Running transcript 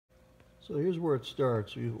So here's where it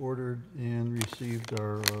starts. We've ordered and received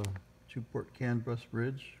our 2-port CAN bus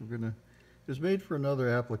bridge. It's made for another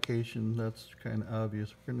application. That's kind of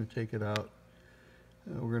obvious. We're going to take it out.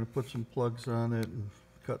 We're going to put some plugs on it and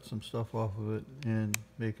cut some stuff off of it and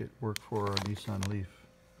make it work for our Nissan Leaf.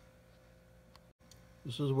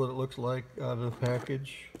 This is what it looks like out of the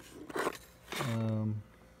package.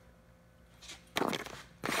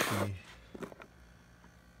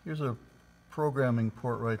 Here's a programming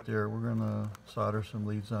port right there. We're going to solder some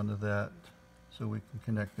leads onto that so we can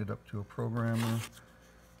connect it up to a programmer.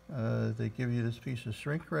 They give you this piece of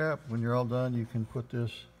shrink wrap. When you're all done, you can put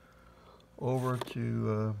this over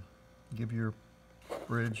to give your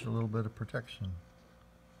bridge a little bit of protection.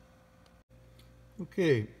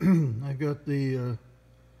 Okay, I've got the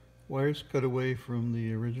wires cut away from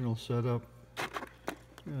the original setup.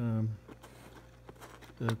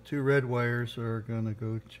 The 2 red wires are going to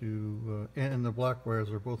go to, and the black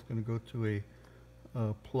wires are both going to go to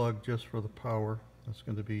a plug just for the power. That's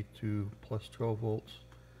going to be to plus 12 volts.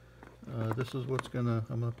 This is what's I'm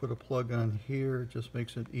going to put a plug on here. It just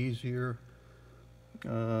makes it easier.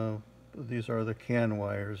 These are the CAN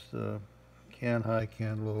wires, the CAN high,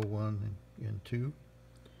 CAN low 1 and 2.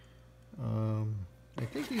 I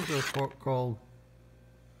think these are called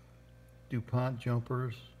DuPont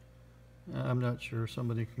jumpers. I'm not sure,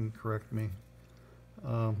 somebody can correct me.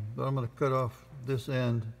 But I'm going to cut off this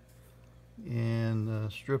end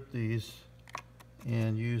and strip these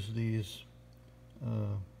and use these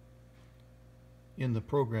in the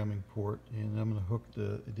programming port, and I'm going to hook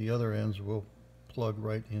the other ends will plug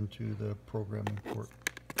right into the programming port.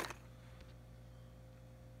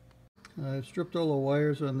 I've stripped all the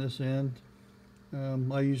wires on this end.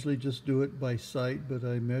 I usually just do it by sight, but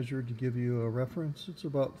I measured to give you a reference. It's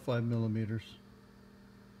about 5 millimeters.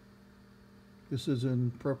 This is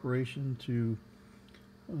in preparation to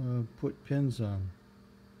put pins on.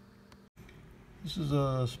 This is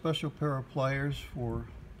a special pair of pliers for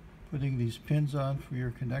putting these pins on for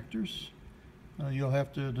your connectors. You'll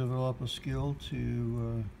have to develop a skill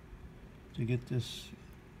to get this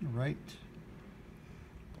right.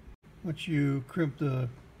 Once you crimp the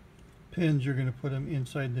pins, you're going to put them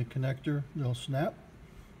inside the connector. They'll snap.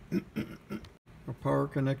 Our power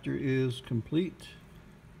connector is complete.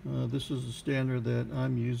 This is the standard that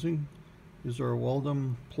I'm using. These are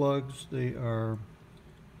Waldom plugs. They are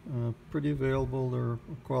pretty available. They're a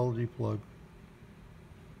quality plug.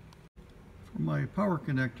 For my power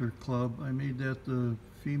connector club, I made that the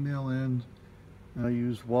female end. I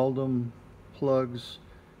used Waldom plugs,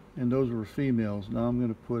 and those were females. Now I'm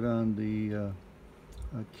going to put on the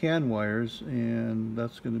CAN wires, and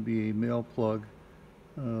that's going to be a male plug.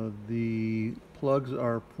 The plugs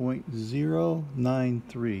are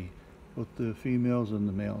 0.093, both the females and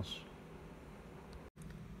the males.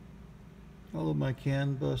 All of my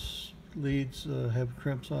CAN bus leads have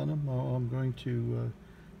crimps on them. I'm going to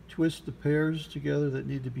twist the pairs together that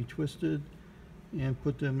need to be twisted and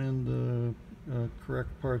put them in the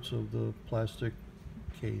correct parts of the plastic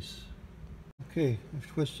case. Okay, I've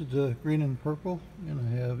twisted the green and purple, and I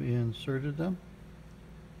have inserted them.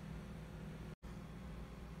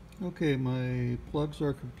 Okay, my plugs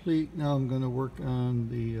are complete. Now I'm going to work on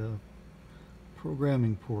the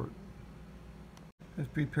programming port.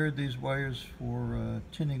 I've prepared these wires for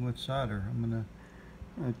tinning with solder. I'm going to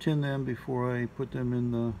tin them before I put them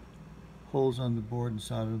in the holes on the board and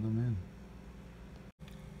solder them in.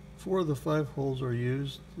 4 of the 5 holes are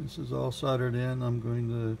used. This is all soldered in. I'm going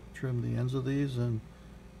to trim the ends of these, and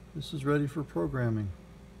this is ready for programming.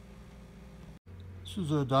 This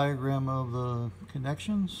is a diagram of the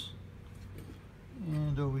connections,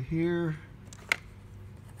 and over here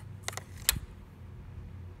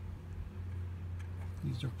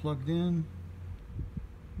these are plugged in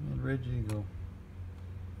and ready to go.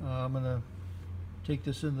 I'm going to take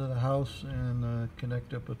this into the house and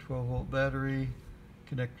connect up a 12-volt battery,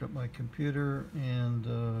 connect up my computer, and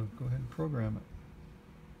go ahead and program it.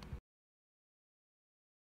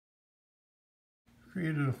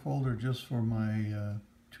 Created a folder just for my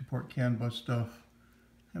 2-port CAN bus stuff.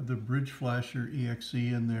 I have the bridge flasher exe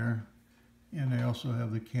in there, and I also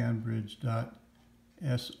have the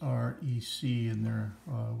CANbridge.srec in there.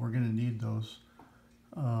 We're going to need those.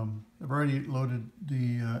 I've already loaded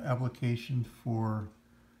the application for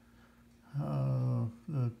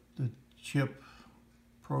the chip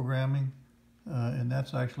programming, and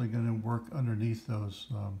that's actually going to work underneath those.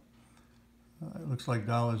 It looks like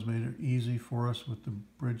Dal has made it easy for us with the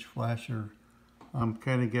bridge flasher. I'm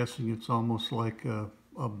kind of guessing it's almost like a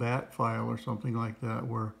BAT file or something like that,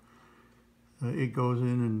 where it goes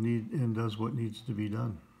in and does what needs to be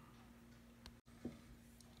done.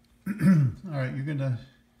 All right, you're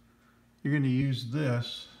gonna use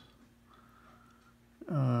this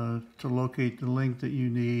to locate the link that you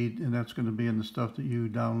need, and that's going to be in the stuff that you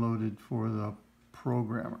downloaded for the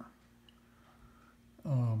programmer.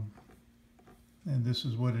 And this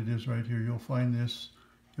is what it is right here. You'll find this,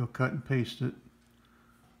 you'll cut and paste it.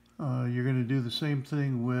 You're going to do the same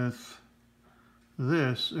thing with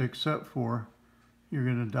this, except for you're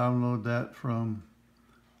going to download that from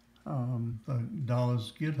the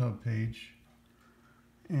Dalla's GitHub page.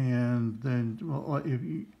 And then, well, if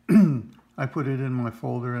you I put it in my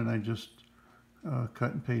folder and I just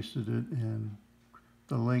cut and pasted it and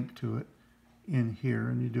the link to it in here,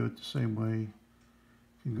 and you do it the same way.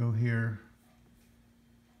 You can go here,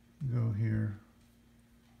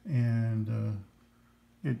 and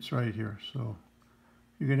it's right here. So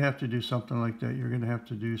you're going to have to do something like that. You're going to have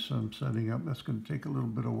to do some setting up. That's going to take a little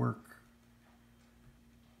bit of work.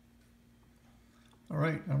 All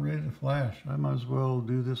right, I'm ready to flash. I might as well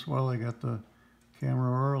do this while I got the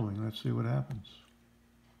camera rolling. Let's see what happens.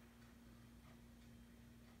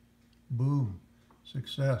 Boom,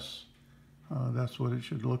 success. That's what it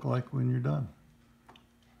should look like when you're done.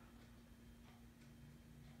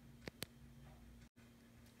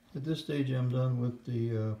 At this stage, I'm done with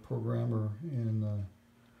the programmer and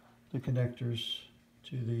the connectors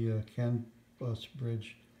to the CAN bus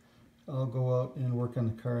bridge. I'll go out and work on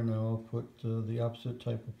the car now. I'll put the opposite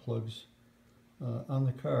type of plugs on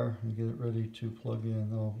the car and get it ready to plug in.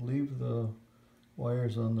 I'll leave the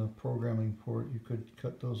wires on the programming port. You could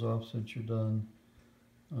cut those off since you're done,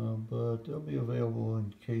 but they'll be available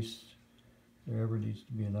in case there ever needs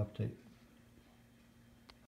to be an update.